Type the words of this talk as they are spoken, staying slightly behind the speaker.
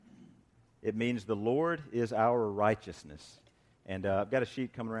It means the Lord is our righteousness. And I've got a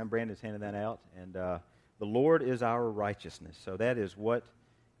sheet coming around. Brandon's handing that out. And the Lord is our righteousness. So that is what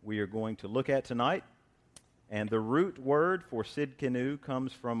we are going to look at tonight. And the root word for Sidkenu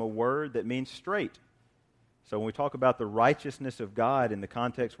comes from a word that means straight. So when we talk about the righteousness of God in the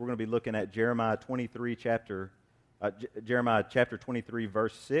context, we're going to be looking at Jeremiah chapter 23,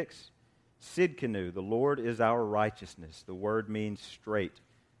 verse 6. Sidkenu, the Lord is our righteousness. The word means straight.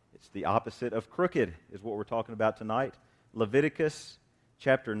 It's the opposite of crooked, is what we're talking about tonight. Leviticus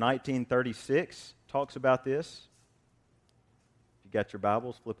chapter 19:36 talks about this. If you got your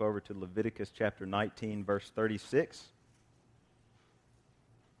Bibles, flip over to Leviticus chapter 19, verse 36.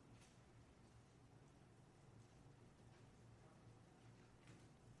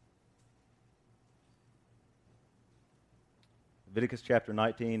 Leviticus chapter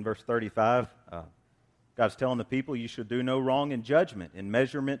 19, verse 35. God's telling the people, you shall do no wrong in judgment, in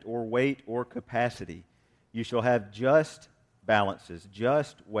measurement or weight or capacity. You shall have just balances,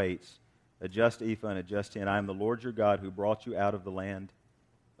 just weights, a just ephah and a just hin. I am the Lord your God who brought you out of the land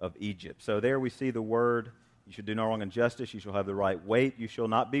of Egypt. So there we see the word, you shall do no wrong in justice. You shall have the right weight. You shall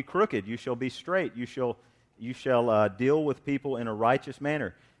not be crooked. You shall be straight. You shall deal with people in a righteous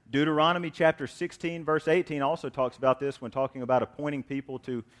manner. Deuteronomy chapter 16, verse 18 also talks about this when talking about appointing people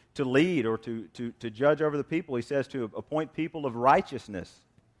to lead or to judge over the people. He says to appoint people of righteousness.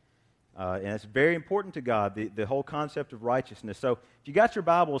 And it's very important to God, the whole concept of righteousness. So if you got your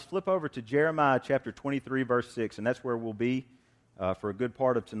Bibles, flip over to Jeremiah chapter 23, verse 6, and that's where we'll be for a good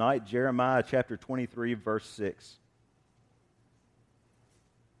part of tonight. Jeremiah chapter 23, verse 6.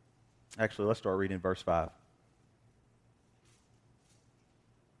 Actually, let's start reading verse 5.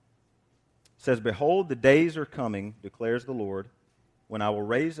 It says, behold, the days are coming, declares the Lord, when I will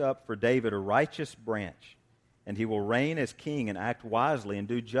raise up for David a righteous branch, and he will reign as king and act wisely and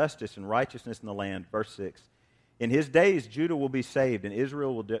do justice and righteousness in the land. Verse 6. In his days Judah will be saved, and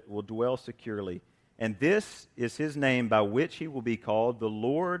Israel will dwell securely. And this is his name by which he will be called, the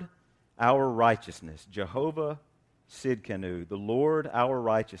Lord our righteousness. Jehovah Sidkenu, the Lord our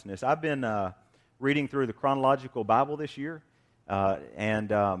righteousness. I've been reading through the chronological Bible this year.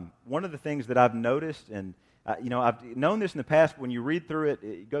 And one of the things that I've noticed, and I've known this in the past, when you read through it,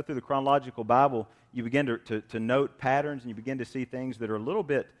 you go through the chronological Bible, you begin to note patterns, and you begin to see things that are a little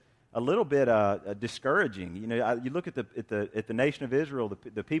bit discouraging. You look at the nation of Israel,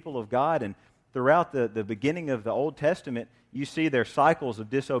 the people of God, and throughout the beginning of the Old Testament, you see their cycles of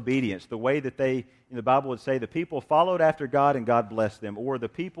disobedience. The way that the Bible would say the people followed after God and God blessed them, or the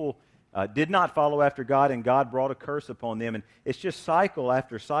people did not follow after God, and God brought a curse upon them. And it's just cycle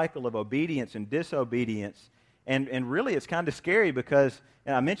after cycle of obedience and disobedience. And really, it's kind of scary because,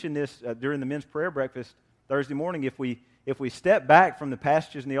 and I mentioned this during the men's prayer breakfast Thursday morning, if we step back from the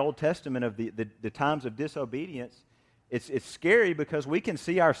passages in the Old Testament of the times of disobedience, it's scary because we can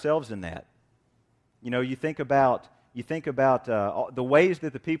see ourselves in that. You think about the ways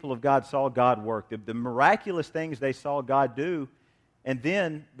that the people of God saw God work, the miraculous things they saw God do. And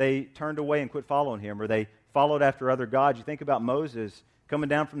then they turned away and quit following him, or they followed after other gods. You think about Moses coming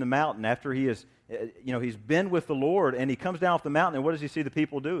down from the mountain after he's been with the Lord, and he comes down off the mountain, and what does he see the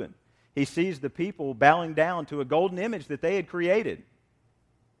people doing? He sees the people bowing down to a golden image that they had created.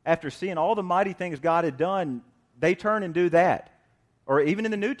 After seeing all the mighty things God had done, they turn and do that. Or even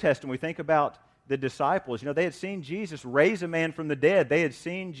in the New Testament, we think about the disciples. They had seen Jesus raise a man from the dead. They had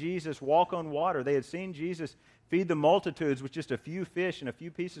seen Jesus walk on water. They had seen Jesus feed the multitudes with just a few fish and a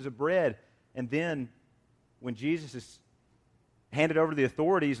few pieces of bread. And then when Jesus is handed over to the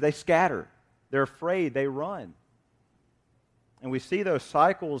authorities, they scatter. They're afraid. They run. And we see those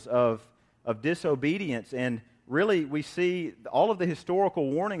cycles of disobedience. And really, we see all of the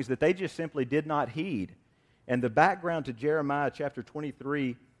historical warnings that they just simply did not heed. And the background to Jeremiah chapter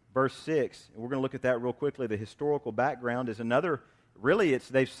 23, verse 6, and we're going to look at that real quickly. The historical background is another, really,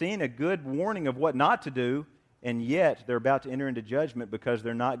 they've seen a good warning of what not to do, and yet they're about to enter into judgment because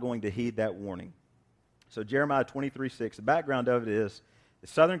they're not going to heed that warning. So Jeremiah 23:6, the background of it is, the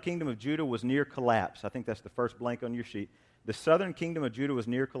southern kingdom of Judah was near collapse. I think that's the first blank on your sheet. The southern kingdom of Judah was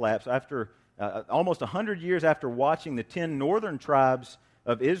near collapse. After almost 100 years after watching the 10 northern tribes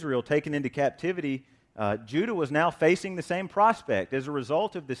of Israel taken into captivity, Judah was now facing the same prospect. As a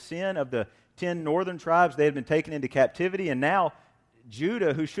result of the sin of the 10 northern tribes, they had been taken into captivity, and now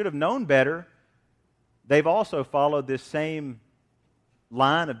Judah, who should have known better, they've also followed this same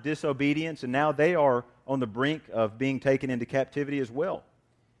line of disobedience, and now they are on the brink of being taken into captivity as well.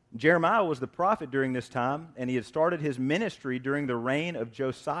 Jeremiah was the prophet during this time, and he had started his ministry during the reign of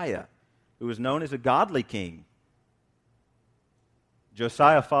Josiah, who was known as a godly king.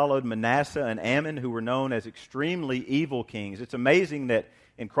 Josiah followed Manasseh and Ammon, who were known as extremely evil kings. It's amazing that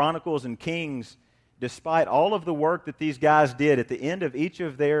in Chronicles and Kings, despite all of the work that these guys did, at the end of each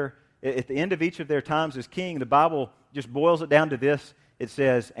of their times as king, the Bible just boils it down to this. It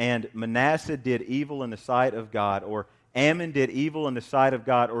says, "And Manasseh did evil in the sight of God," or "Ammon did evil in the sight of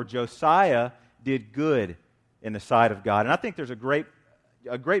God," or "Josiah did good in the sight of God." And I think there's a great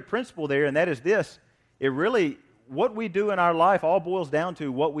principle there, and that is this: what we do in our life all boils down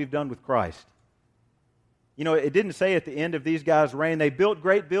to what we've done with Christ. You know, it didn't say at the end of these guys' reign, they built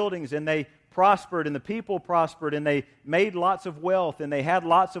great buildings and they prospered and the people prospered and they made lots of wealth and they had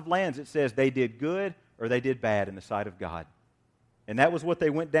lots of lands. It says they did good or they did bad in the sight of God. And that was what they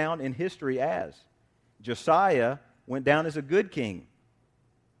went down in history as. Josiah went down as a good king.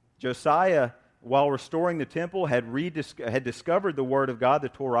 Josiah, while restoring the temple, had discovered the Word of God, the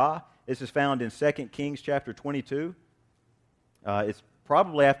Torah. This is found in 2 Kings chapter 22. It's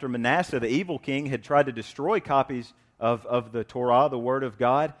probably after Manasseh, the evil king, had tried to destroy copies of the Torah, the Word of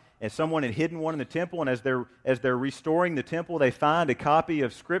God, and someone had hidden one in the temple, and as they're restoring the temple, they find a copy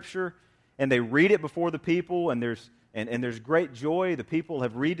of Scripture, and they read it before the people, and there's great joy. The people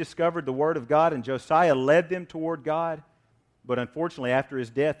have rediscovered the Word of God, and Josiah led them toward God. But unfortunately, after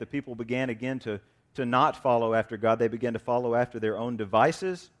his death, the people began again to not follow after God. They began to follow after their own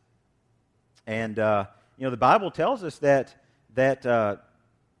devices. And, the Bible tells us that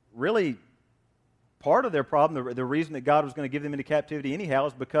really part of their problem, the reason that God was going to give them into captivity anyhow,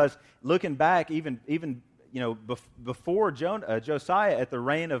 is because looking back, even before Josiah, at the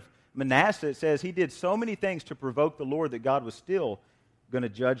reign of Manasseh, it says he did so many things to provoke the Lord that God was still going to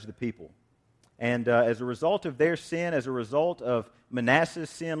judge the people. And as a result of their sin, as a result of Manasseh's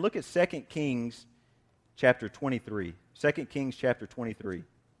sin, look at 2 Kings chapter 23. 2 Kings chapter 23.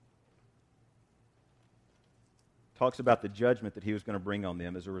 Talks about the judgment that he was going to bring on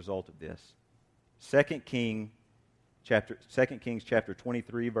them as a result of this. 2 Kings chapter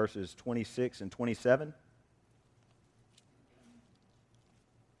 23, verses 26 and 27. It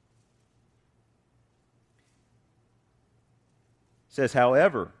says,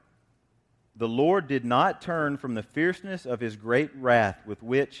 "However, the Lord did not turn from the fierceness of his great wrath with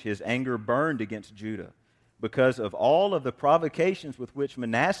which his anger burned against Judah, because of all of the provocations with which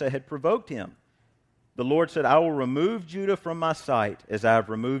Manasseh had provoked him. The Lord said, I will remove Judah from my sight as I have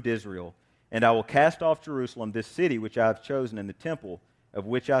removed Israel, and I will cast off Jerusalem, this city which I have chosen, and the temple of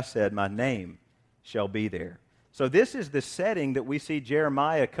which I said, my name shall be there." So this is the setting that we see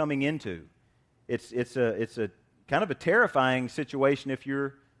Jeremiah coming into. It's a kind of a terrifying situation if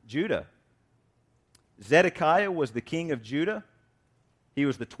you're Judah. Zedekiah was the king of Judah. He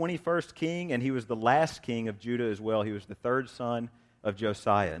was the 21st king, and he was the last king of Judah as well. He was the third son of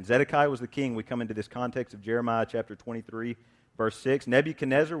Josiah. And Zedekiah was the king. We come into this context of Jeremiah chapter 23, verse 6.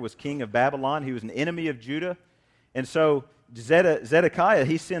 Nebuchadnezzar was king of Babylon. He was an enemy of Judah. And so Zedekiah,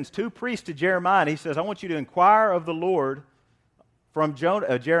 he sends two priests to Jeremiah, and he says, I want you to inquire of the Lord from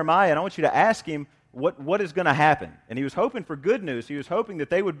Jeremiah, and I want you to ask him what is going to happen. And he was hoping for good news. He was hoping that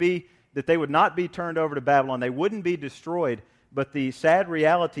they would not be turned over to Babylon. They wouldn't be destroyed. But the sad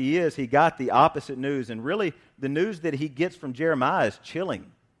reality is he got the opposite news. And really, the news that he gets from Jeremiah is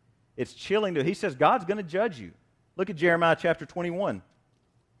chilling. It's chilling. He says, God's going to judge you. Look at Jeremiah chapter 21.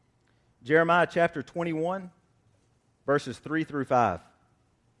 Jeremiah chapter 21, verses 3 through 5.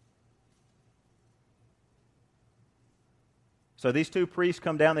 So these two priests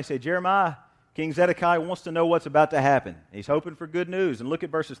come down. They say, Jeremiah, King Zedekiah wants to know what's about to happen. He's hoping for good news. And look at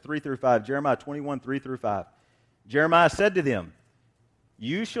verses 3 through 5. Jeremiah 21, 3 through 5. Jeremiah said to them,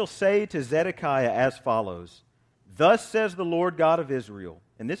 you shall say to Zedekiah as follows, thus says the Lord God of Israel,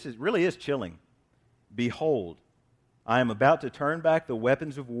 and this really is chilling. Behold, I am about to turn back the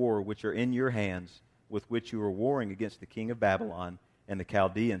weapons of war which are in your hands, with which you are warring against the king of Babylon and the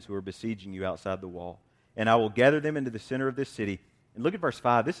Chaldeans who are besieging you outside the wall. And I will gather them into the center of this city. And look at verse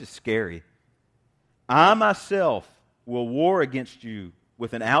 5. This is scary. I myself will war against you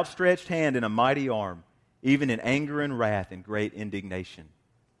with an outstretched hand and a mighty arm, even in anger and wrath and great indignation.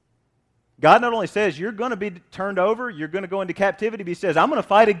 God not only says you're going to be turned over, you're going to go into captivity, but he says, I'm going to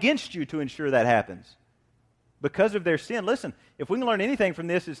fight against you to ensure that happens. Because of their sin. Listen, if we can learn anything from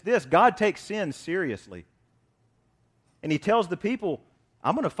this, it's this. God takes sin seriously. And he tells the people,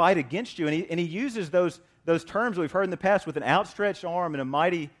 I'm going to fight against you. And he uses those terms we've heard in the past, with an outstretched arm and a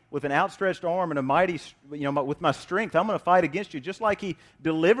mighty, with my strength, I'm going to fight against you, just like he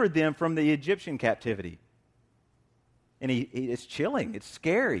delivered them from the Egyptian captivity. And it's chilling, it's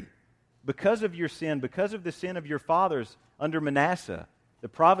scary. Because of your sin, because of the sin of your fathers under Manasseh, the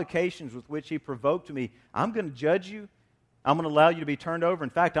provocations with which he provoked me, I'm going to judge you. I'm going to allow you to be turned over. In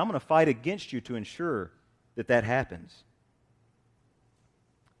fact, I'm going to fight against you to ensure that that happens.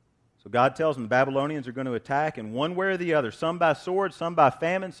 So God tells them the Babylonians are going to attack, and one way or the other, some by sword, some by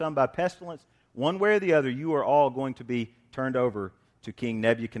famine, some by pestilence, one way or the other, you are all going to be turned over to King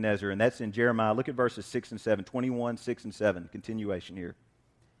Nebuchadnezzar. And that's in Jeremiah. Look at verses 6 and 7, 21, 6 and 7, continuation here.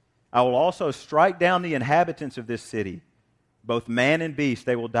 I will also strike down the inhabitants of this city, both man and beast.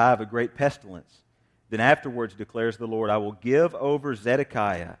 They will die of a great pestilence. Then afterwards, declares the Lord, I will give over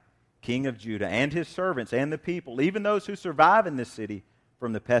Zedekiah, king of Judah, and his servants and the people, even those who survive in this city,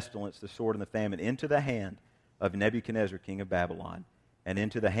 from the pestilence, the sword, and the famine, into the hand of Nebuchadnezzar, king of Babylon, and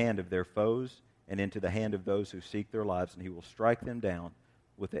into the hand of their foes, and into the hand of those who seek their lives, and he will strike them down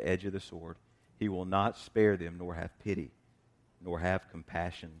with the edge of the sword. He will not spare them, nor have pity, nor have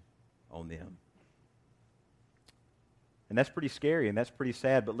compassion on them. And that's pretty scary, and that's pretty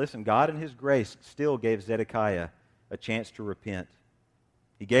sad. But listen, God in His grace still gave Zedekiah a chance to repent.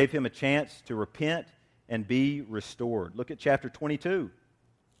 He gave him a chance to repent and be restored. Look at chapter 22,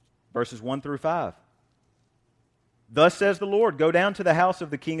 verses 1 through 5. Thus says the Lord, go down to the house of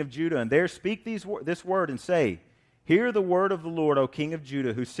the king of Judah, and there speak this word, and say, hear the word of the Lord, O king of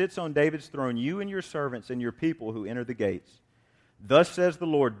Judah, who sits on David's throne, you and your servants and your people who enter the gates. Thus says the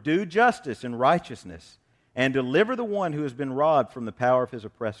Lord, do justice and righteousness, and deliver the one who has been robbed from the power of his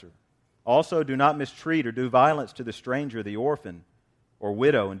oppressor. Also do not mistreat or do violence to the stranger, the orphan, or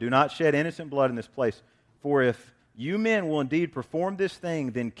widow, and do not shed innocent blood in this place. For if you men will indeed perform this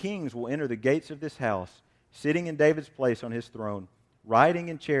thing, then kings will enter the gates of this house, sitting in David's place on his throne, riding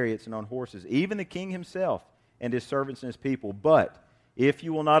in chariots and on horses, even the king himself and his servants and his people. But if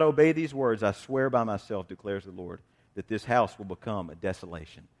you will not obey these words, I swear by myself, declares the Lord, that this house will become a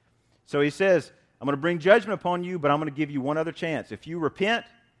desolation. So he says, I'm going to bring judgment upon you, but I'm going to give you one other chance. If you repent,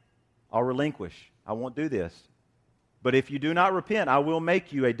 I'll relinquish. I won't do this. But if you do not repent, I will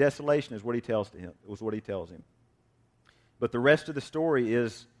make you a desolation, is what he tells him. But the rest of the story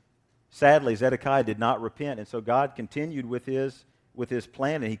is, sadly, Zedekiah did not repent, and so God continued with his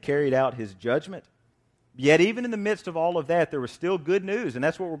plan, and he carried out his judgment. Yet even in the midst of all of that, there was still good news, and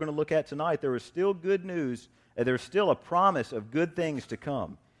that's what we're going to look at tonight. There was still good news, and there was still a promise of good things to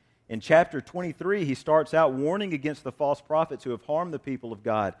come. In chapter 23, he starts out warning against the false prophets who have harmed the people of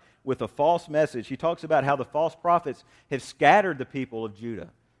God with a false message. He talks about how the false prophets have scattered the people of Judah.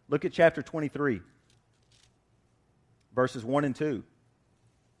 Look at chapter 23, verses 1 and 2.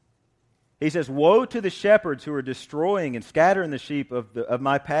 He says, woe to the shepherds who are destroying and scattering the sheep of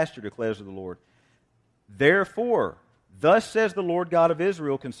my pasture, declares the Lord. Therefore, thus says the Lord God of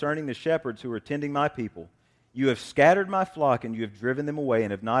Israel concerning the shepherds who are tending my people, you have scattered my flock, and you have driven them away,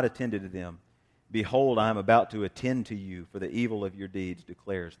 and have not attended to them. Behold, I am about to attend to you for the evil of your deeds,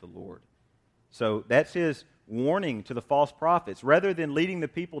 declares the Lord. So that's his warning to the false prophets. Rather than leading the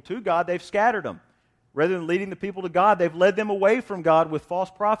people to God, they've scattered them. Rather than leading the people to God, they've led them away from God with false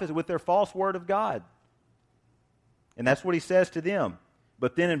prophets, with their false word of God. And that's what he says to them.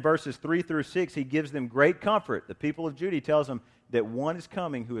 But then in verses 3 through 6, he gives them great comfort. The people of Judah, he tells them that one is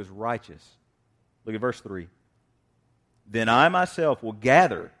coming who is righteous. Look at verse 3. Then I myself will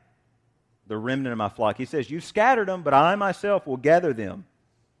gather the remnant of my flock. He says, you scattered them, but I myself will gather them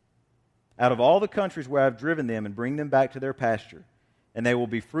out of all the countries where I've driven them and bring them back to their pasture. And they will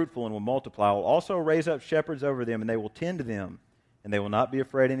be fruitful and will multiply. I will also raise up shepherds over them, and they will tend to them. And they will not be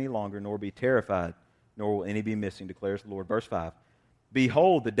afraid any longer, nor be terrified, nor will any be missing, declares the Lord. Verse 5.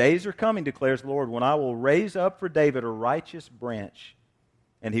 Behold, the days are coming, declares the Lord, when I will raise up for David a righteous branch,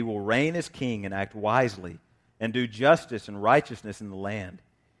 and he will reign as king and act wisely, and do justice and righteousness in the land.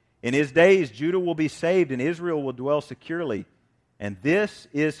 In his days Judah will be saved, and Israel will dwell securely. And this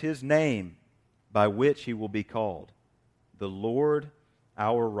is his name by which he will be called, the Lord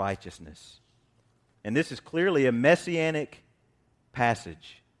our righteousness. And this is clearly a messianic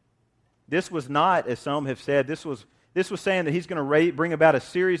passage. This was not, as some have said, this was saying that he's going to bring about a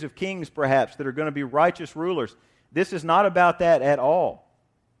series of kings, perhaps, that are going to be righteous rulers. This is not about that at all.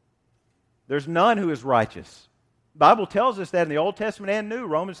 There's none who is righteous. The Bible tells us that in the Old Testament and New,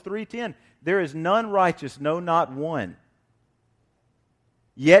 Romans 3:10, there is none righteous, no, not one.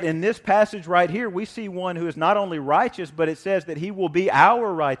 Yet in this passage right here, we see one who is not only righteous, but it says that he will be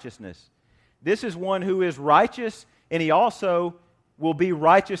our righteousness. This is one who is righteous, and he also will be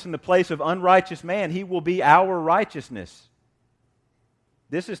righteous in the place of unrighteous man. He will be our righteousness.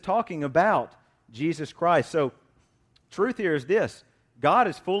 This is talking about Jesus Christ. So, truth here is this: God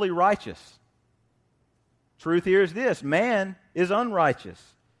is fully righteous. Truth here is this: man is unrighteous.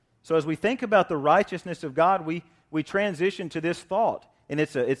 So as we think about the righteousness of God, we transition to this thought. And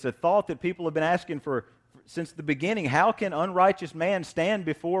it's a thought that people have been asking for since the beginning. How can unrighteous man stand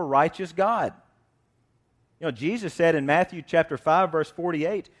before righteous God? Jesus said in Matthew chapter 5, verse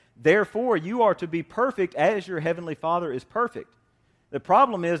 48, therefore you are to be perfect as your heavenly Father is perfect. The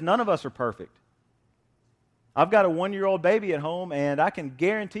problem is none of us are perfect. I've got a 1-year-old baby at home, and I can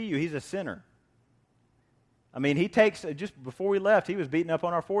guarantee you he's a sinner. I mean, just before we left, he was beating up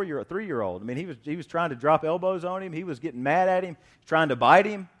on our 3-year-old. I mean, he was trying to drop elbows on him. He was getting mad at him, trying to bite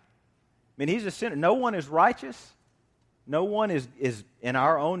him. I mean, he's a sinner. No one is righteous. No one is in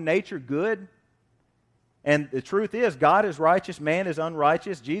our own nature good. And the truth is, God is righteous, man is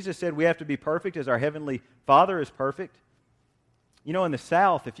unrighteous. Jesus said we have to be perfect as our heavenly Father is perfect. In the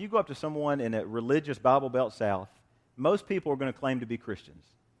South, if you go up to someone in a religious Bible Belt South, most people are going to claim to be Christians.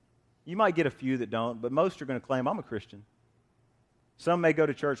 You might get a few that don't, but most are going to claim, I'm a Christian. Some may go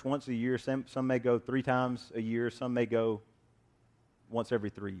to church once a year, some may go 3 times a year, some may go once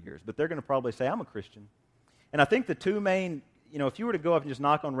every 3 years. But they're going to probably say, I'm a Christian. And I think the two main, if you were to go up and just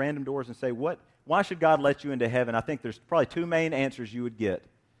knock on random doors and say, why should God let you into heaven? I think there's probably 2 main answers you would get.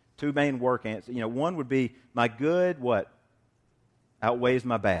 2 main work answers. One would be, my good, outweighs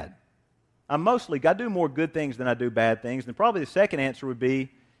my bad. I do more good things than I do bad things. And probably the second answer would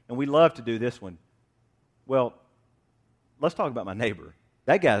be, and we love to do this one, well, let's talk about my neighbor.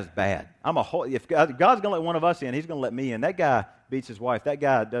 That guy's bad. If God's going to let one of us in, he's going to let me in. That guy beats his wife. That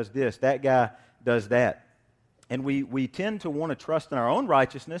guy does this. That guy does that. And we tend to want to trust in our own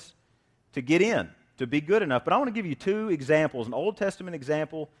righteousness to get in, to be good enough. But I want to give you 2 examples, an Old Testament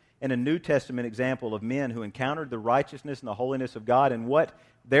example and a New Testament example of men who encountered the righteousness and the holiness of God and what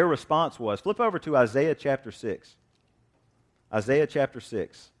their response was. Flip over to Isaiah chapter 6. Isaiah chapter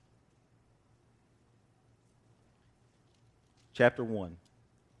 6. Chapter 1.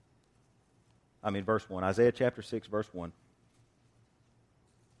 Verse 1. Isaiah chapter 6, verse 1.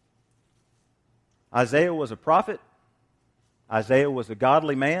 Isaiah was a prophet. Isaiah was a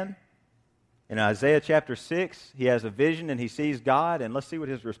godly man. In Isaiah chapter 6, he has a vision and he sees God, and let's see what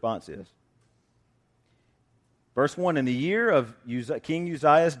his response is. Verse 1, in the year of King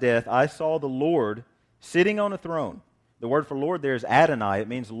Uzziah's death, I saw the Lord sitting on a throne. The word for Lord there is Adonai. It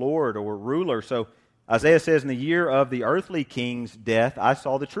means Lord or ruler. So Isaiah says, in the year of the earthly king's death, I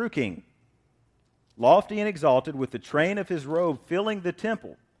saw the true king, lofty and exalted, with the train of his robe filling the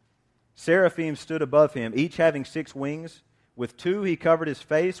temple. Seraphim stood above him, each having 6 wings. With 2 he covered his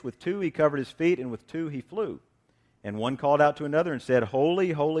face, with 2 he covered his feet, and with 2 he flew. And one called out to another and said,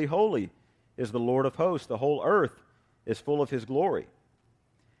 Holy, holy, holy is the Lord of hosts. The whole earth is full of his glory.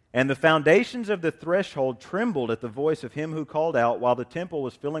 And the foundations of the threshold trembled at the voice of him who called out, while the temple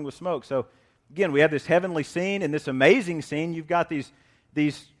was filling with smoke. So, again, we have this heavenly scene, and this amazing scene. You've got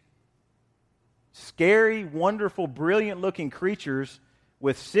these scary, wonderful, brilliant-looking creatures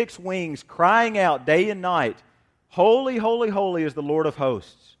with 6 wings crying out day and night, Holy, holy, holy is the Lord of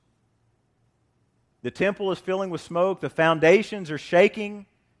hosts. The temple is filling with smoke. The foundations are shaking.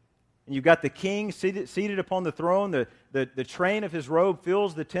 And you've got the king seated upon the throne. The train of his robe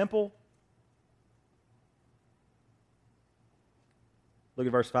fills the temple. Look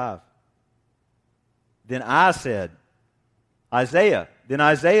at verse 5. Then Isaiah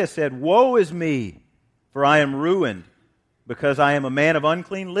said, Woe is me, for I am ruined, because I am a man of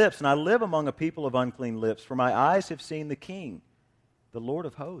unclean lips, and I live among a people of unclean lips, for my eyes have seen the King, the Lord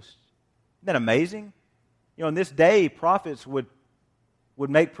of hosts. Isn't that amazing? In this day, prophets would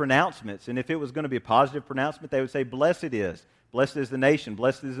make pronouncements, and if it was going to be a positive pronouncement, they would say, Blessed is the nation,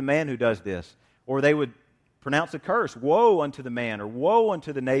 blessed is the man who does this. Or they would pronounce a curse, Woe unto the man, or Woe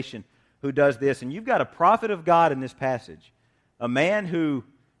unto the nation who does this. And you've got a prophet of God in this passage, a man who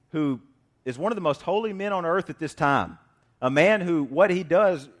is one of the most holy men on earth at this time. A man who, what he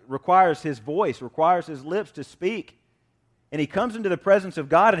does requires his voice, requires his lips to speak. And he comes into the presence of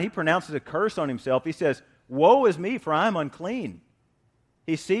God and he pronounces a curse on himself. He says, Woe is me, for I am unclean.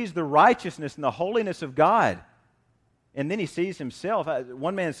 He sees the righteousness and the holiness of God. And then he sees himself.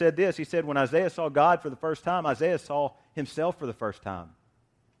 One man said this. He said, when Isaiah saw God for the first time, Isaiah saw himself for the first time.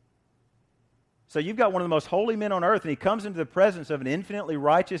 So you've got one of the most holy men on earth, and he comes into the presence of an infinitely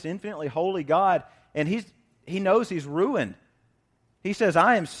righteous, infinitely holy God, and he knows he's ruined. He says,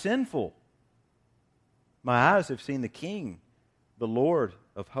 I am sinful. My eyes have seen the King, the Lord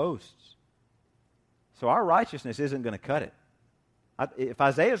of hosts. So our righteousness isn't going to cut it. If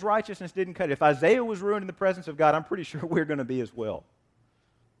Isaiah's righteousness didn't cut it, if Isaiah was ruined in the presence of God, I'm pretty sure we're going to be as well.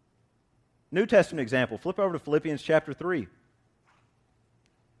 New Testament example. Flip over to Philippians chapter 3.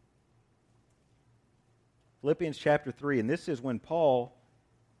 Philippians chapter 3, and this is when Paul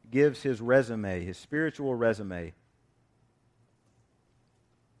gives his resume, his spiritual resume.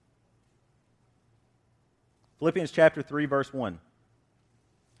 Philippians chapter 3, verse 1.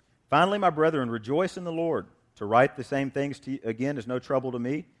 Finally, my brethren, rejoice in the Lord. To write the same things to you, again, is no trouble to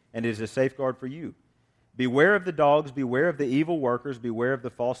me, and is a safeguard for you. Beware of the dogs, beware of the evil workers, beware of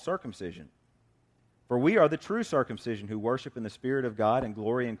the false circumcision. For we are the true circumcision who worship in the Spirit of God and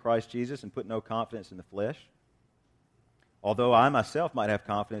glory in Christ Jesus and put no confidence in the flesh. Although I myself might have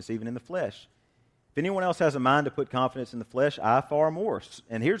confidence even in the flesh. If anyone else has a mind to put confidence in the flesh, I far more.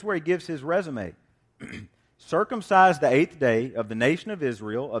 And here's where he gives his resume. Circumcised the 8th day, of the nation of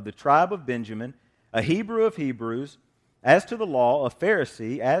Israel, of the tribe of Benjamin, a Hebrew of Hebrews, as to the law, a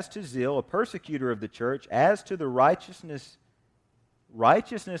Pharisee, as to zeal, a persecutor of the church, as to the righteousness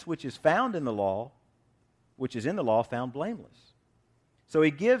which is found in the law, which is in the law, found blameless. So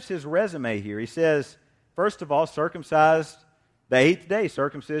he gives his resume here. He says, first of all, circumcised the 8th day.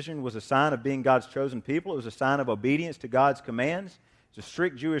 Circumcision was a sign of being God's chosen people. It was a sign of obedience to God's commands. It's a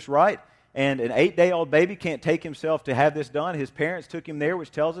strict Jewish rite. And an 8-day-old baby can't take himself to have this done. His parents took him there,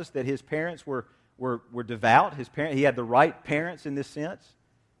 which tells us that his parents were devout. He had the right parents in this sense.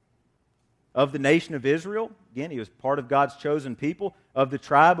 Of the nation of Israel, again, he was part of God's chosen people. Of the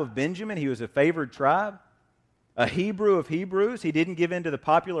tribe of Benjamin, he was a favored tribe. A Hebrew of Hebrews, he didn't give in to the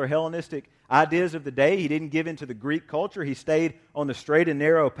popular Hellenistic ideas of the day. He didn't give in to the Greek culture. He stayed on the straight and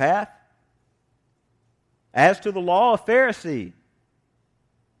narrow path. As to the law, a Pharisee.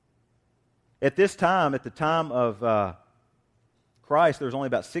 At this time, at the time of Christ, there was only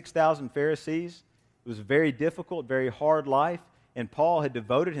about 6,000 Pharisees. It was a very difficult, very hard life, and Paul had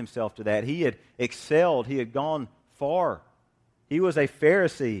devoted himself to that. He had excelled. He had gone far. He was a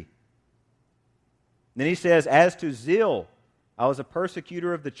Pharisee. Then he says, as to zeal, I was a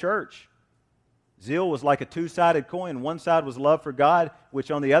persecutor of the church. Zeal was like a two-sided coin. One side was love for God, which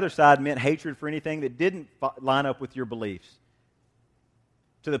on the other side meant hatred for anything that didn't line up with your beliefs,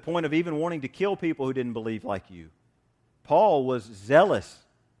 to the point of even wanting to kill people who didn't believe like you. Paul was zealous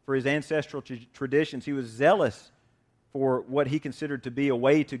for his ancestral traditions. He was zealous for what he considered to be a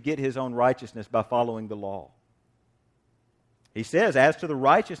way to get his own righteousness by following the law. He says, as to the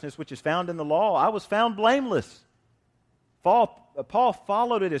righteousness which is found in the law, I was found blameless. Paul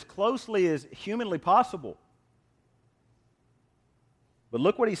followed it as closely as humanly possible. But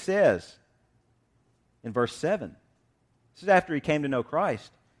look what he says in verse 7. This is after he came to know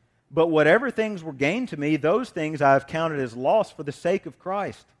Christ. But whatever things were gained to me, those things I have counted as loss for the sake of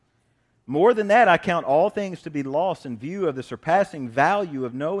Christ. More than that, I count all things to be lost in view of the surpassing value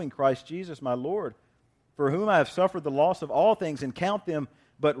of knowing Christ Jesus my Lord, for whom I have suffered the loss of all things, and count them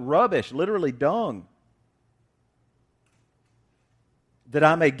but rubbish, literally dung, that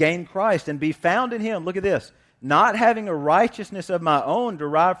I may gain Christ and be found in Him. Look at this. Not having a righteousness of my own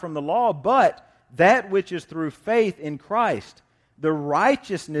derived from the law, but that which is through faith in Christ, the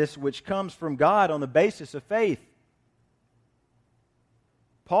righteousness which comes from God on the basis of faith.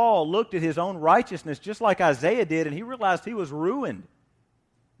 Paul looked at his own righteousness just like Isaiah did, and he realized he was ruined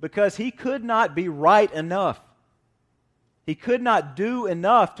because he could not be right enough. He could not do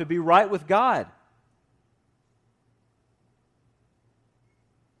enough to be right with God.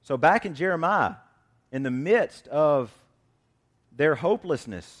 So back in Jeremiah, in the midst of their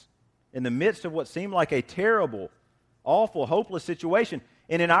hopelessness, in the midst of what seemed like a terrible, awful, hopeless situation,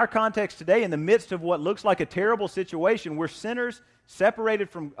 and in our context today, in the midst of what looks like a terrible situation, we're sinners separated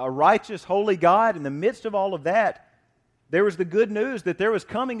from a righteous, holy God. In the midst of all of that, there was the good news that there was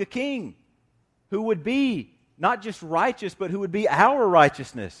coming a king who would be not just righteous, but who would be our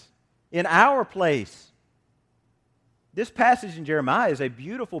righteousness in our place. This passage in Jeremiah is a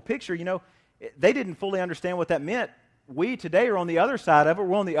beautiful picture. You know, they didn't fully understand what that meant. We today are on the other side of it.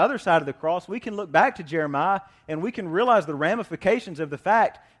 We're on the other side of the cross. We can look back to Jeremiah and we can realize the ramifications of the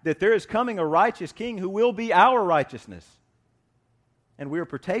fact that there is coming a righteous king who will be our righteousness. And we are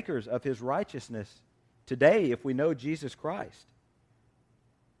partakers of his righteousness today if we know Jesus Christ.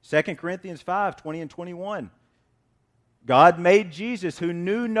 2 Corinthians 5, 20 and 21. God made Jesus, who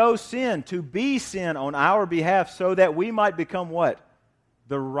knew no sin, to be sin on our behalf so that we might become what?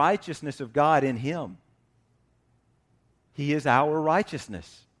 The righteousness of God in him. He is our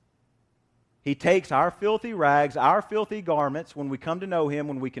righteousness. He takes our filthy rags, our filthy garments, when we come to know him,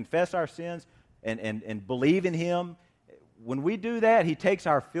 when we confess our sins and believe in him. When we do that, he takes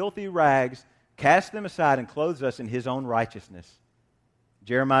our filthy rags, casts them aside, and clothes us in his own righteousness.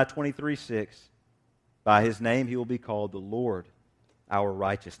 Jeremiah 23:6. By his name he will be called the Lord, our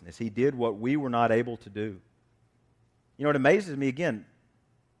righteousness. He did what we were not able to do. You know, it amazes me, again,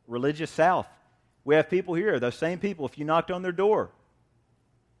 religious South. We have people here, those same people, if you knocked on their door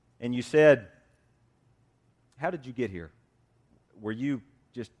and you said, how did you get here? Were you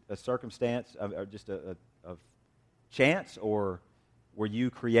just a circumstance, or just a chance, or were you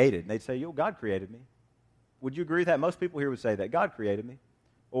created? And they'd say, "Yo, God created me." Would you agree with that? Most people here would say that. God created me.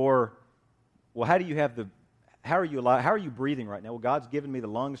 Or, well, how are you alive? How are you breathing right now? Well, God's given me the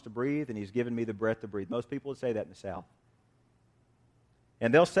lungs to breathe, and He's given me the breath to breathe. Most people would say that in the South.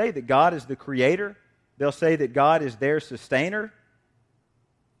 And they'll say that God is the creator. They'll say that God is their sustainer.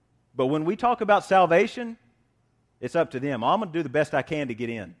 But when we talk about salvation, it's up to them. I'm going to do the best I can to get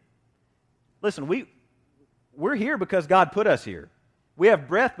in. Listen, we're here because God put us here. We have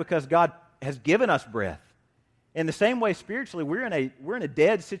breath because God has given us breath. In the same way, spiritually, we're in a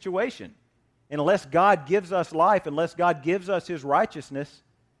dead situation. And unless God gives us life, unless God gives us His righteousness,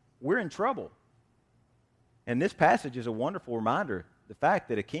 we're in trouble. And this passage is a wonderful reminder, the fact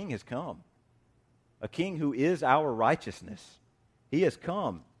that a king has come. A king who is our righteousness. He has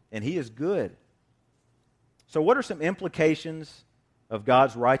come, and He is good. So what are some implications of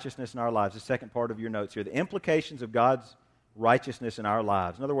God's righteousness in our lives? The second part of your notes here. The implications of God's righteousness in our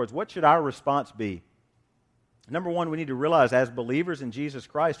lives. In other words, what should our response be? Number one, we need to realize as believers in Jesus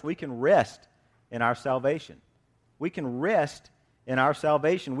Christ, we can rest in our salvation. We can rest in our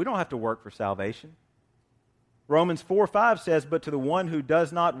salvation. We don't have to work for salvation. Romans 4:5 says, "But to the one who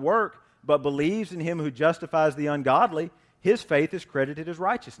does not work, but believes in Him who justifies the ungodly, his faith is credited as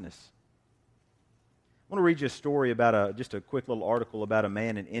righteousness." I want to read you a story about just a quick little article about a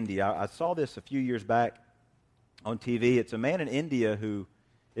man in India. I saw this a few years back on TV. It's a man in India who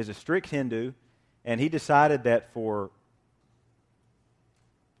is a strict Hindu, and he decided that for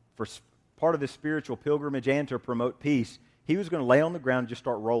part of this spiritual pilgrimage and to promote peace, he was going to lay on the ground and just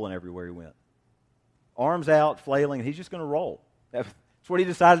start rolling everywhere he went. Arms out, flailing, and he's just going to roll. That's what he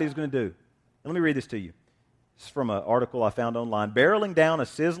decided he was going to do. And let me read this to you. This is from an article I found online. Barreling down a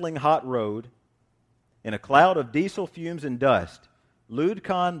sizzling hot road in a cloud of diesel fumes and dust, Lud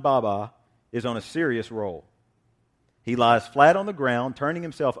Khan Baba is on a serious roll. He lies flat on the ground, turning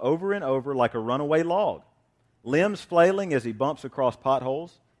himself over and over like a runaway log, limbs flailing as he bumps across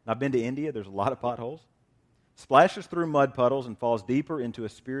potholes. And I've been to India, there's a lot of potholes. Splashes through mud puddles and falls deeper into a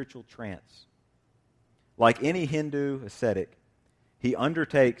spiritual trance. Like any Hindu ascetic, he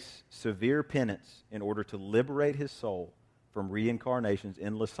undertakes severe penance in order to liberate his soul from reincarnation's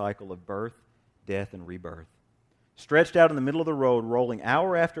endless cycle of birth, death, and rebirth. Stretched out in the middle of the road, rolling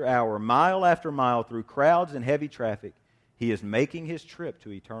hour after hour, mile after mile through crowds and heavy traffic, he is making his trip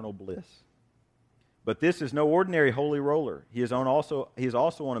to eternal bliss. But this is no ordinary holy roller. He is also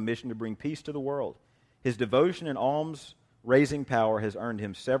on a mission to bring peace to the world. His devotion and alms-raising power has earned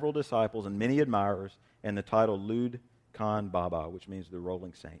him several disciples and many admirers, and the title Lud Khan Baba, which means the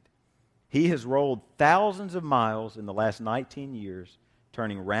rolling saint. He has rolled thousands of miles in the last 19 years,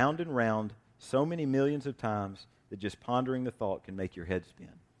 turning round and round so many millions of times that just pondering the thought can make your head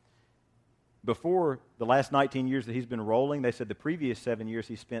spin. Before the last 19 years that he's been rolling, they said the previous 7 years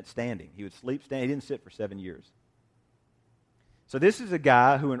he spent standing. He would sleep standing. He didn't sit for 7 years. So this is a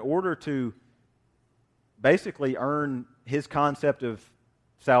guy who, in order to basically earn his concept of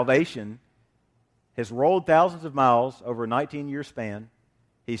salvation, has rolled thousands of miles over a 19-year span.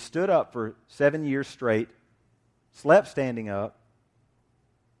 He stood up for 7 years straight, slept standing up,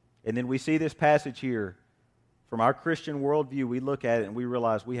 and then we see this passage here. From our Christian worldview, we look at it and we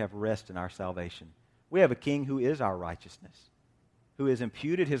realize we have rest in our salvation. We have a king who is our righteousness, who has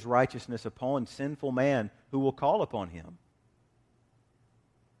imputed his righteousness upon sinful man who will call upon him.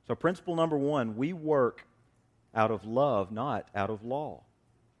 So principle number one, we work out of love, not out of law.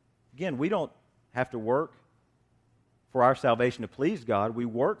 Again, we don't have to work for our salvation to please God. We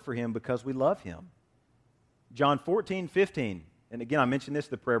work for Him because we love Him. John 14:15, and again, I mentioned this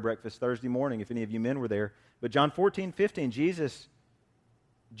at the prayer breakfast Thursday morning, if any of you men were there. But John 14:15, Jesus,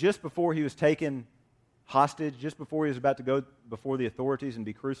 just before He was taken hostage, just before He was about to go before the authorities and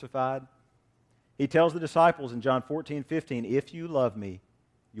be crucified, He tells the disciples in John 14:15, "If you love me,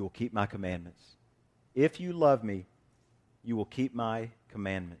 you will keep my commandments. If you love me, you will keep my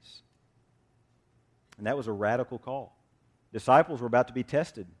commandments." And that was a radical call. Disciples were about to be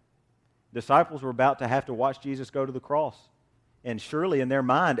tested. Disciples were about to have to watch Jesus go to the cross. And surely in their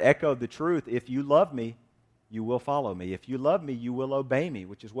mind echoed the truth, if you love me, you will follow me. If you love me, you will obey me,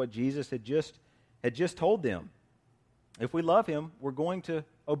 which is what Jesus had just told them. If we love Him, we're going to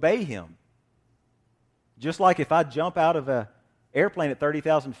obey Him. Just like if I jump out of an airplane at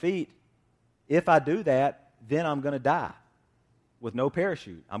 30,000 feet, if I do that, then I'm going to die with no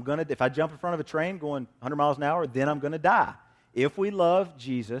parachute. If I jump in front of a train going 100 miles an hour, then I'm going to die. If we love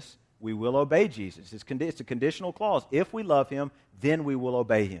Jesus, we will obey Jesus. It's a conditional clause. If we love Him, then we will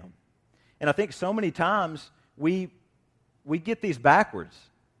obey Him. And I think so many times we get these backwards.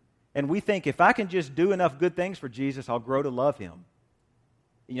 And we think, if I can just do enough good things for Jesus, I'll grow to love him.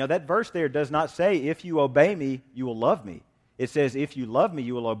 You know, that verse there does not say, if you obey me, you will love me. It says, if you love me,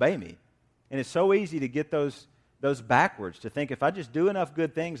 you will obey me. And it's so easy to get those backwards, to think, if I just do enough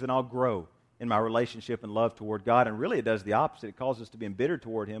good things, then I'll grow in my relationship and love toward God. And really it does the opposite. It causes us to be embittered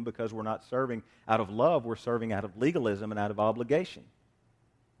toward him because we're not serving out of love. We're serving out of legalism and out of obligation.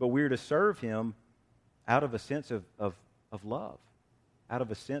 But we're to serve him out of a sense of love, out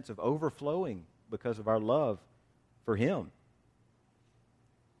of a sense of overflowing because of our love for him.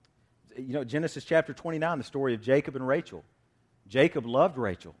 You know, Genesis chapter 29, the story of Jacob and Rachel. Jacob loved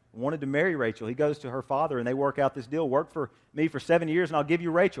Rachel, wanted to marry Rachel. He goes to her father and they work out this deal. Work for me for 7 years and I'll give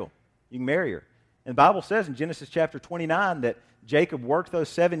you Rachel. You can marry her. And the Bible says in Genesis chapter 29 that Jacob worked those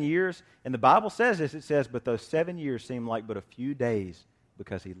 7 years. And the Bible says this, it says, but those 7 years seemed like but a few days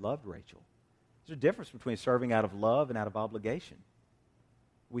because he loved Rachel. There's a difference between serving out of love and out of obligation.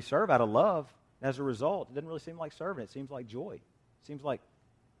 We serve out of love, and as a result, it doesn't really seem like serving. It seems like joy. It seems like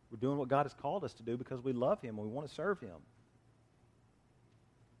we're doing what God has called us to do because we love him and we want to serve him.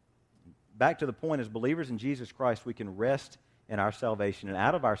 Back to the point, as believers in Jesus Christ, we can rest in our salvation. And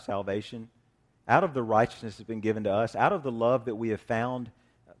out of our salvation, out of the righteousness that's been given to us, out of the love that we have found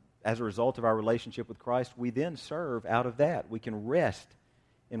as a result of our relationship with Christ, we then serve out of that. We can rest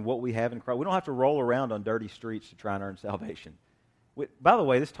in what we have in Christ. We don't have to roll around on dirty streets to try and earn salvation. By the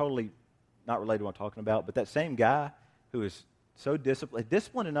way, this is totally not related to what I'm talking about, but that same guy who is so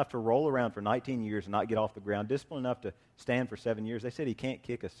disciplined enough to roll around for 19 years and not get off the ground, disciplined enough to stand for 7 years, they said he can't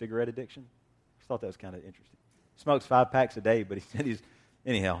kick a cigarette addiction. I just thought that was kind of interesting. Smokes 5 packs a day, but he said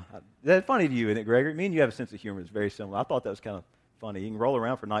anyhow, that's funny to you, isn't it, Gregory? Me and you have a sense of humor that's very similar. I thought that was kind of funny. He can roll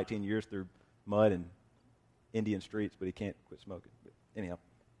around for 19 years through mud and Indian streets, but he can't quit smoking. But anyhow.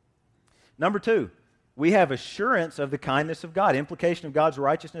 Number 2, we have assurance of the kindness of God. Implication of God's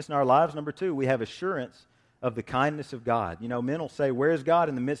righteousness in our lives. Number 2, we have assurance of the kindness of God. You know, men will say, where is God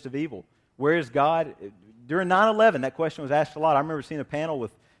in the midst of evil? Where is God? During 9/11, that question was asked a lot. I remember seeing a panel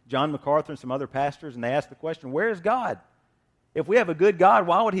with John MacArthur and some other pastors, and they asked the question, where is God? If we have a good God,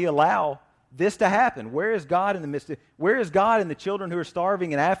 why would he allow this to happen? Where is God in the midst of, where is God in the children who are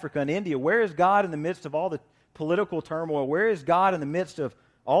starving in Africa and India? Where is God in the midst of all the political turmoil? Where is God in the midst of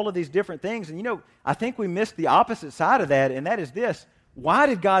all of these different things? And you know, I think we missed the opposite side of that, and that is this. Why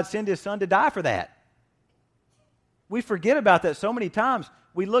did God send his son to die for that? We forget about that so many times.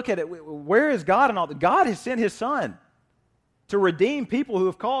 We look at it, where is God in all that? God has sent his son to redeem people who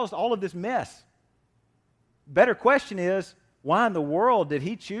have caused all of this mess. Better question is, why in the world did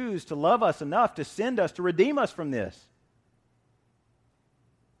he choose to love us enough to send us to redeem us from this?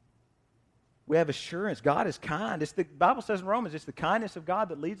 We have assurance. God is kind. The Bible says in Romans, it's the kindness of God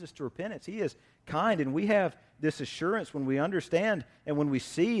that leads us to repentance. He is kind, and we have this assurance when we understand and when we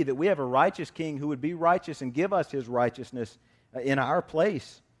see that we have a righteous king who would be righteous and give us his righteousness in our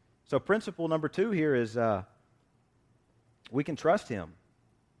place. So principle number 2 here is we can trust him.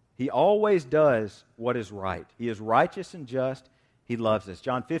 He always does what is right. He is righteous and just. He loves us.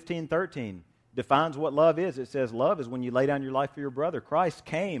 John 15:13 defines what love is. It says love is when you lay down your life for your brother. Christ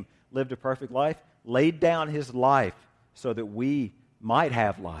came, lived a perfect life, laid down his life so that we might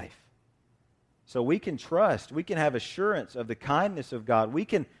have life. So we can trust, we can have assurance of the kindness of God. We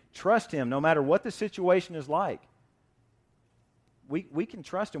can trust him no matter what the situation is like. We can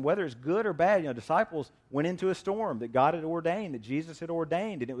trust him whether it's good or bad. You know, disciples went into a storm that God had ordained, that Jesus had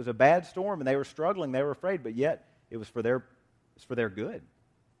ordained, and it was a bad storm, and they were struggling, they were afraid, but yet it was for their good.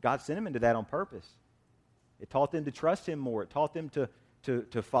 God sent them into that on purpose. It taught them to trust him more. It taught them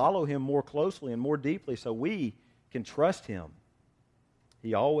to follow him more closely and more deeply, so we can trust him.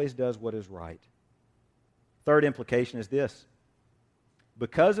 He always does what is right. Third implication is this.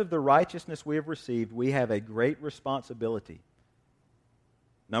 Because of the righteousness we have received, we have a great responsibility.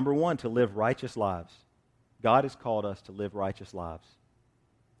 Number 1, to live righteous lives. God has called us to live righteous lives.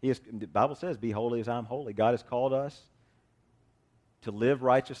 The Bible says, be holy as I am holy. God has called us to live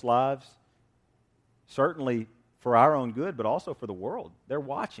righteous lives, certainly for our own good, but also for the world. They're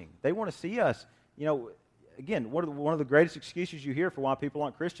watching. They want to see us. You know, again, one of the greatest excuses you hear for why people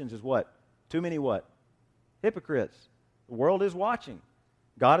aren't Christians is what? Too many what? Hypocrites. The world is watching.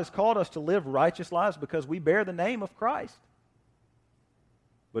 God has called us to live righteous lives because we bear the name of Christ.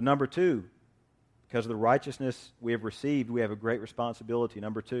 But number 2, because of the righteousness we have received, we have a great responsibility.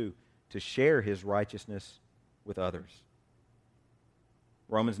 Number 2, to share his righteousness with others.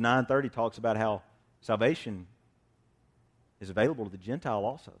 Romans 9:30 talks about how salvation is available to the Gentile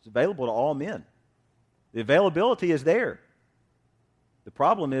also. It's available to all men. The availability is there. The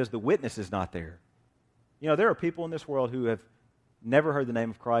problem is the witness is not there. You know, there are people in this world who have never heard the name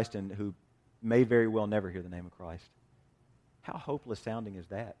of Christ and who may very well never hear the name of Christ. How hopeless sounding is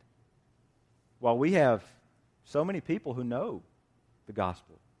that? While we have so many people who know the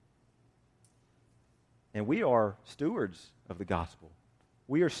gospel. And we are stewards of the gospel.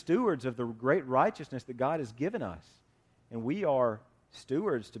 We are stewards of the great righteousness that God has given us. And we are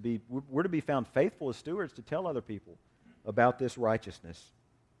stewards we're to be found faithful as stewards to tell other people about this righteousness.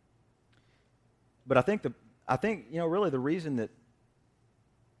 But I think really the reason that,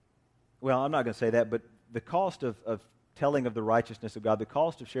 well, I'm not going to say that, but the cost of telling of the righteousness of God, the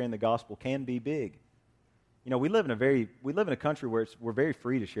cost of sharing the gospel can be big. We live in a country where we're very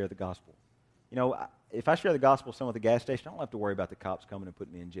free to share the gospel. If I share the gospel with someone at the gas station, I don't have to worry about the cops coming and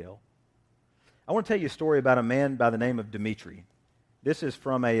putting me in jail. I want to tell you a story about a man by the name of Dimitri. This is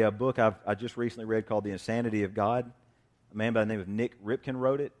from a book I just recently read called The Insanity of God. A man by the name of Nick Ripken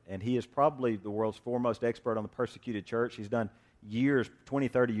wrote it, and he is probably the world's foremost expert on the persecuted church. He's done 20,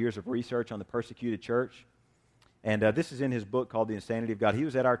 30 years of research on the persecuted church. And this is in his book called The Insanity of God. He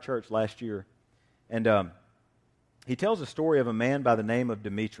was at our church last year, and he tells a story of a man by the name of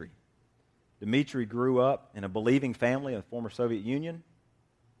Dimitri. Dimitri grew up in a believing family in the former Soviet Union.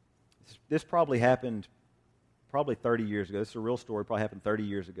 This probably happened 30 years ago. This is a real story. Probably happened 30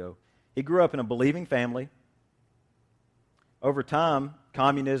 years ago. He grew up in a believing family. Over time,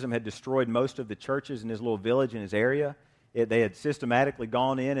 communism had destroyed most of the churches in his little village in his area. They had systematically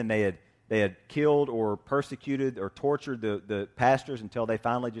gone in and they had killed or persecuted or tortured the pastors until they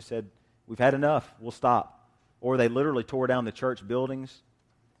finally just said, "We've had enough. We'll stop." Or they literally tore down the church buildings.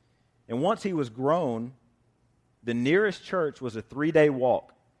 And once he was grown, the nearest church was a 3-day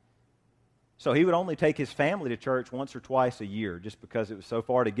walk. So he would only take his family to church once or twice a year just because it was so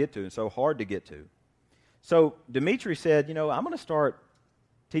far to get to and so hard to get to. So Dimitri said, I'm going to start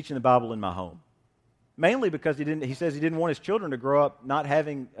teaching the Bible in my home. Mainly because he says he didn't want his children to grow up not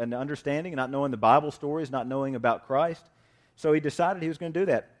having an understanding, not knowing the Bible stories, not knowing about Christ. So he decided he was going to do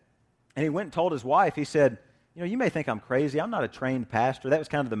that. And he went and told his wife, he said, you may think I'm crazy. I'm not a trained pastor. That was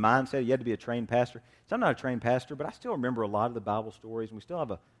kind of the mindset. You had to be a trained pastor. So I'm not a trained pastor, but I still remember a lot of the Bible stories, and we still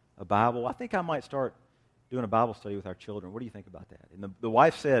have a Bible. I think I might start doing a Bible study with our children. What do you think about that? And the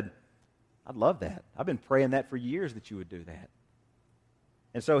wife said, I'd love that. I've been praying that for years that you would do that.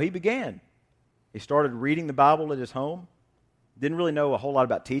 And so he began. He started reading the Bible at his home. Didn't really know a whole lot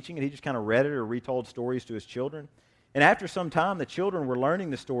about teaching it. He just kind of read it or retold stories to his children. And after some time, the children were learning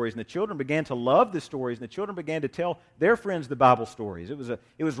the stories, and the children began to love the stories, and the children began to tell their friends the Bible stories. It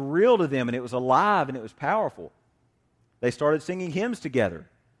was real to them, and it was alive, and it was powerful. They started singing hymns together.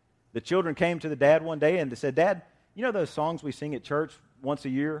 The children came to the dad one day and they said, "Dad, those songs we sing at church once a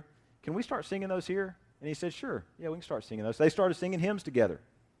year? Can we start singing those here?" And he said, "Sure, yeah, we can start singing those." So they started singing hymns together.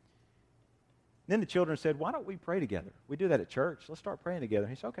 Then the children said, "Why don't we pray together? We do that at church. Let's start praying together."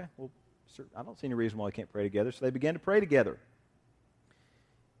 And he said, "Okay, well, sir, I don't see any reason why we can't pray together." So they began to pray together.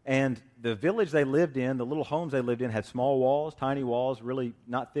 And the village they lived in, the little homes they lived in, had small walls, tiny walls, really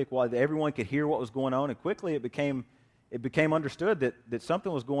not thick walls. Everyone could hear what was going on, and quickly it became understood that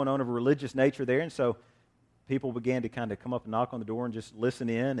something was going on of a religious nature there. And so people began to kind of come up and knock on the door and just listen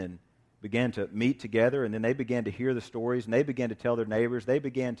in and began to meet together. And then they began to hear the stories, and they began to tell their neighbors. They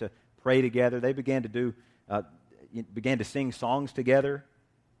began to pray together. They began to sing songs together.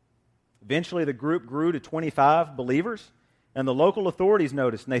 Eventually, the group grew to 25 believers, and the local authorities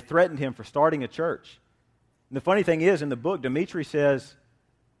noticed, and they threatened him for starting a church. And the funny thing is, in the book, Dimitri says,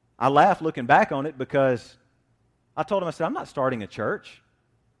 I laugh looking back on it because I told him, I said, "I'm not starting a church.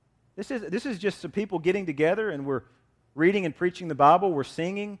 This is just some people getting together, and we're reading and preaching the Bible. We're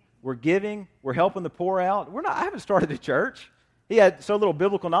singing, we're giving, we're helping the poor out. I haven't started a church." He had so little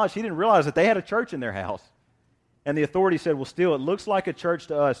biblical knowledge, he didn't realize that they had a church in their house. And the authority said, "Well, still, it looks like a church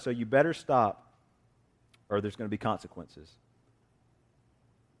to us, so you better stop, or there's going to be consequences."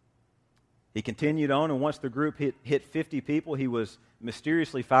 He continued on, and once the group hit 50 people, he was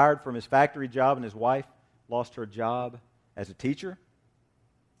mysteriously fired from his factory job, and his wife lost her job as a teacher.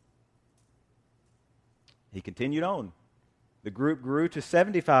 He continued on. The group grew to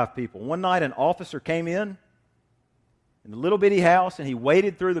 75 people. One night, an officer came in the little bitty house, and he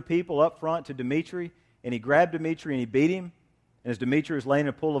waded through the people up front to Dimitri, and he grabbed Dimitri and he beat him. And as Dimitri was laying in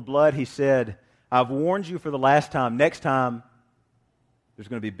a pool of blood, he said, "I've warned you for the last time. Next time, there's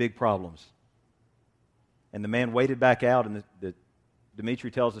going to be big problems." And the man waded back out, and Dimitri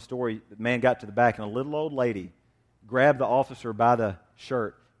tells the story. The man got to the back, and a little old lady grabbed the officer by the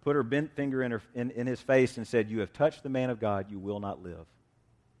shirt, put her bent finger in his face, and said, "You have touched the man of God. You will not live."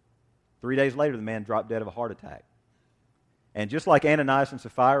 3 days later, the man dropped dead of a heart attack. And just like Ananias and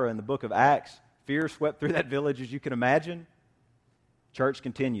Sapphira in the book of Acts, fear swept through that village, as you can imagine. Church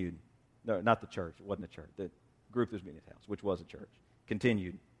continued. No, not the church. It wasn't a church. The group that was meeting at his house, which was a church,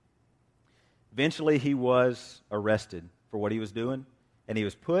 continued. Eventually, he was arrested for what he was doing, and he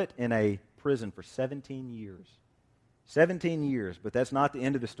was put in a prison for 17 years. 17 years, but that's not the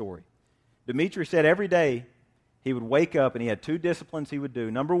end of the story. Dmitri said every day he would wake up, and he had two disciplines he would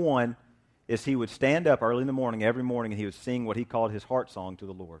do. Number one is he would stand up early in the morning, every morning, and he would sing what he called his heart song to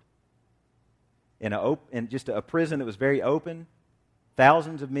the Lord. In just a prison that was very open,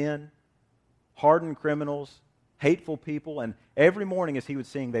 thousands of men, hardened criminals, hateful people, and every morning as he would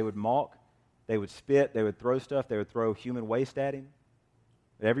sing, they would mock, they would spit, they would throw stuff, they would throw human waste at him.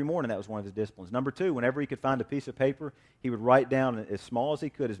 But every morning that was one of his disciplines. Number two, whenever he could find a piece of paper, he would write down as small as he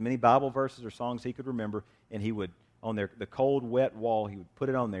could, as many Bible verses or songs he could remember, and he would, on the cold, wet wall, he would put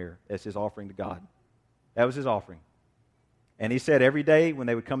it on there as his offering to God. That was his offering. And he said every day when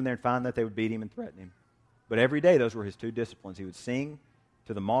they would come in there and find that, they would beat him and threaten him. But every day those were his two disciplines. He would sing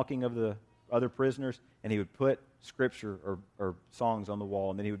to the mocking of the other prisoners, and he would put scripture or songs on the wall,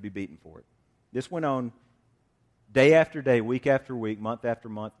 and then he would be beaten for it. This went on day after day, week after week, month after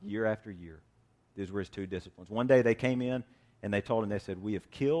month, year after year. These were his two disciplines. One day they came in, and they told him, they said, "We have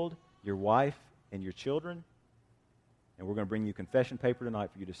killed your wife and your children, and we're going to bring you confession paper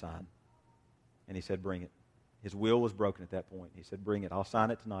tonight for you to sign." And he said, "Bring it." His will was broken at that point. He said, "Bring it. I'll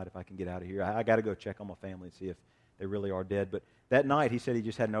sign it tonight if I can get out of here. I got to go check on my family and see if they really are dead." But that night, he said he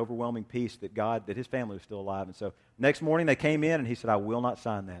just had an overwhelming peace that his family was still alive. And so next morning they came in, and he said, "I will not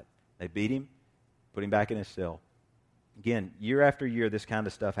sign that." They beat him, put him back in his cell. Again, year after year, this kind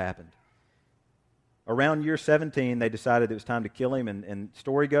of stuff happened. Around year 17, they decided it was time to kill him. And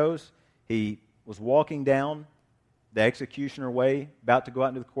story goes, he was walking down the executioner way, about to go out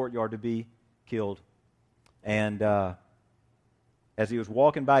into the courtyard to be killed. And as he was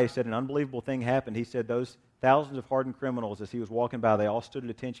walking by, he said an unbelievable thing happened. He said those thousands of hardened criminals, as he was walking by, they all stood at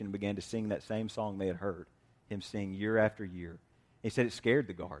attention and began to sing that same song they had heard him sing year after year. He said it scared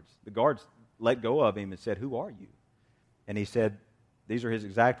the guards. The guards let go of him and said, "Who are you?" And he said, these are his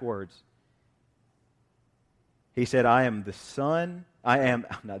exact words. He said, I am a son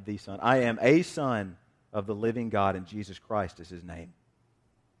of the living God, and Jesus Christ is his name."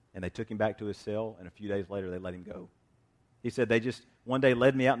 And they took him back to his cell, and a few days later they let him go. He said they just one day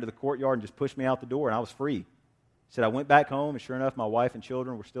led me out into the courtyard and just pushed me out the door, and I was free. He said I went back home, and sure enough, my wife and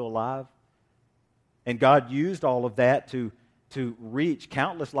children were still alive. And God used all of that to reach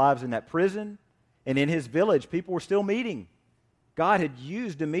countless lives in that prison, and in his village, people were still meeting. God had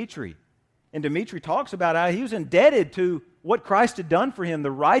used Dmitri. And Dmitri talks about how he was indebted to what Christ had done for him,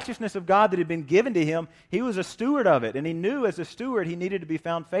 the righteousness of God that had been given to him. He was a steward of it, and he knew as a steward he needed to be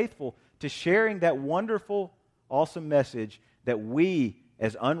found faithful to sharing that wonderful, awesome message that we,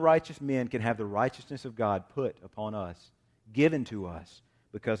 as unrighteous men, can have the righteousness of God put upon us, given to us,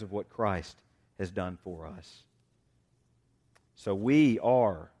 because of what Christ has done for us. So we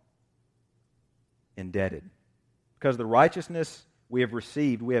are indebted. Because of the righteousness we have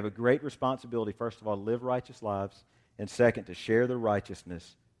received, we have a great responsibility, first of all, to live righteous lives, and second, to share the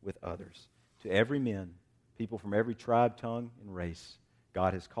righteousness with others. To every man, people from every tribe, tongue, and race,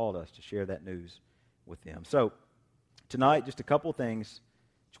 God has called us to share that news with them. So, tonight, just a couple of things.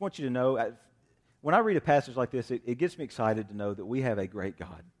 Just want you to know, when I read a passage like this, it gets me excited to know that we have a great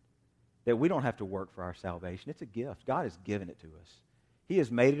God, that we don't have to work for our salvation. It's a gift. God has given it to us. He has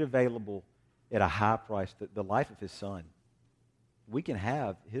made it available at a high price, the life of his Son. We can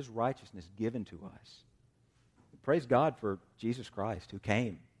have his righteousness given to us. Praise God for Jesus Christ, who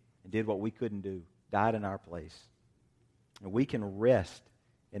came and did what we couldn't do, died in our place. And we can rest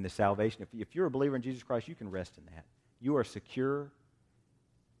in the salvation. If you're a believer in Jesus Christ, you can rest in that. You are secure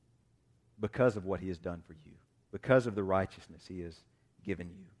because of what he has done for you, because of the righteousness he has given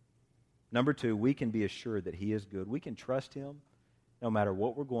you. Number two, we can be assured that he is good. We can trust him no matter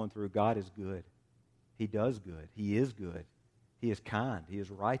what we're going through. God is good. He does good. He is good. He is kind. He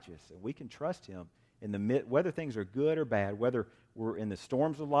is righteous. And we can trust him in the whether things are good or bad, whether we're in the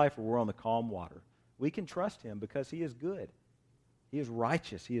storms of life or we're on the calm water. We can trust him because he is good. He is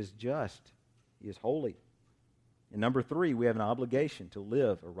righteous. He is just. He is holy. And number three, we have an obligation to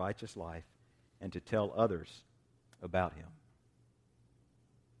live a righteous life and to tell others about him.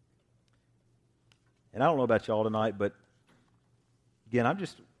 And I don't know about y'all tonight, but again,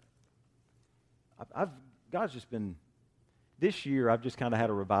 God's just been, this year I've just kind of had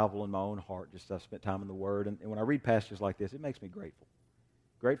a revival in my own heart. I've spent time in the Word. And when I read passages like this, it makes me grateful.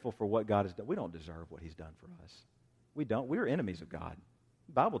 Grateful for what God has done. We don't deserve what he's done for us. We don't. We're enemies of God.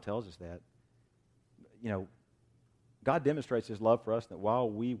 The Bible tells us that. You know, God demonstrates his love for us that while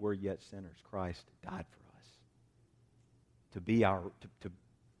we were yet sinners, Christ died for us. to be the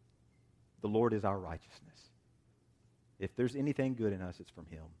Lord is our righteousness. If there's anything good in us, it's from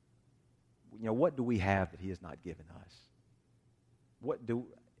Him. What do we have that He has not given us?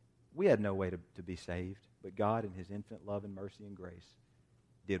 We had no way to be saved, but God in His infinite love and mercy and grace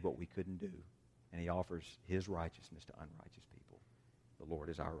did what we couldn't do, and He offers His righteousness to unrighteous people. The Lord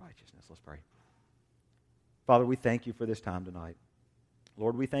is our righteousness. Let's pray. Father, we thank You for this time tonight.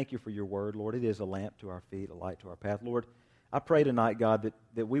 Lord, we thank You for Your word. Lord, it is a lamp to our feet, a light to our path. Lord, I pray tonight, God,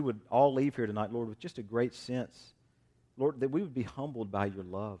 that we would all leave here tonight, Lord, with just a great sense, Lord, that we would be humbled by Your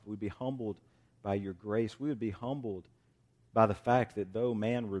love. We'd be humbled by Your grace. We would be humbled by the fact that though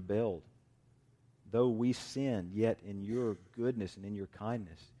man rebelled, though we sinned, yet in Your goodness and in Your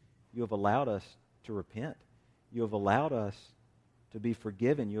kindness, You have allowed us to repent. You have allowed us to be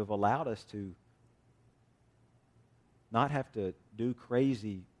forgiven. You have allowed us to not have to do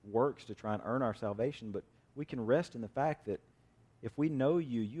crazy works to try and earn our salvation, but we can rest in the fact that if we know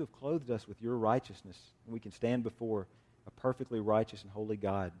You, You have clothed us with Your righteousness, and we can stand before a perfectly righteous and holy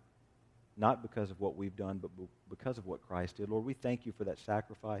God, not because of what we've done, but because of what Christ did. Lord, we thank You for that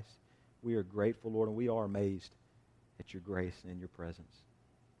sacrifice. We are grateful, Lord, and we are amazed at Your grace and in Your presence.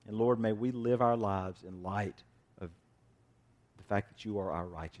 And Lord, may we live our lives in light of the fact that You are our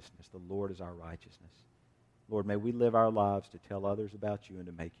righteousness. The Lord is our righteousness. Lord, may we live our lives to tell others about You and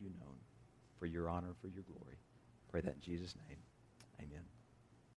to make You known for Your honor and for Your glory. Pray that in Jesus' name. Amen.